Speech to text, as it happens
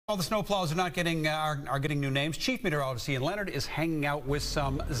All the snowplows are not getting are getting new names. Chief Meteorologist Ian Leonard is hanging out with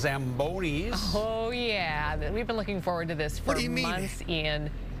some Zambonis. Oh yeah, we've been looking forward to this for months,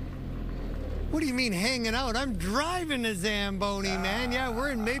 Ian. What do you mean hanging out? I'm driving a Zamboni, man. Yeah,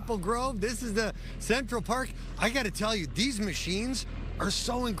 we're in Maple Grove. This is the Central Park. I got to tell you, these machines are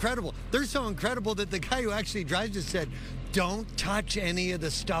so incredible. They're so incredible that the guy who actually drives it said, "Don't touch any of the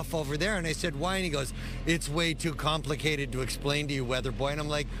stuff over there." And I said, "Why?" And he goes, "It's way too complicated to explain to you, Weather Boy." And I'm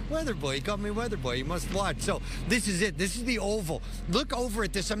like, "Weather Boy? You called me Weather Boy. You must watch." So this is it. This is the Oval. Look over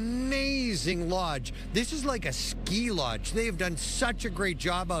at this amazing lodge. This is like a ski lodge. They have done such a great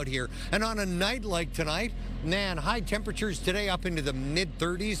job out here. And on a night like tonight, man, high temperatures today up into the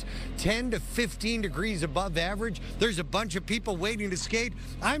mid-30s, 10 to 15 degrees above average. There's a bunch of people waiting to skate.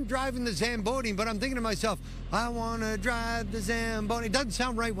 I'm driving the Zamboni, but I'm thinking to myself, I want to drive the Zamboni. It doesn't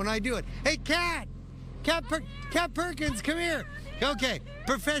sound right when I do it. Hey, Cat Perkins, come here. Okay,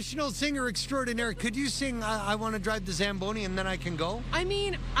 professional singer extraordinaire. Could you sing I Want to Drive the Zamboni and then I can go? I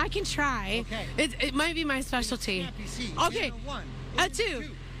mean, I can try. Okay. It might be my specialty. Okay, a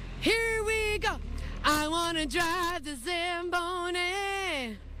two. Here we go. I want to drive the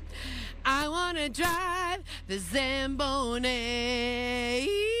Zamboni. I want to drive the Zamboni.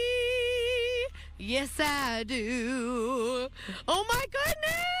 Yes, I do. Oh, my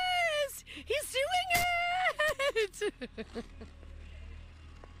goodness. He's doing it.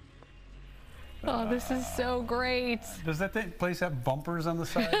 Oh, this is so great. Does that place have bumpers on the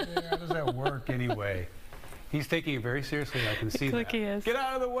side there? How does that work anyway? He's taking it very seriously. I can see that. He is. Get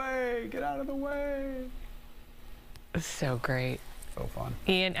out of the way. Get out of the way. It's so great. So fun.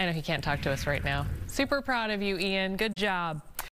 Ian, I know he can't talk to us right now. Super proud of you, Ian. Good job.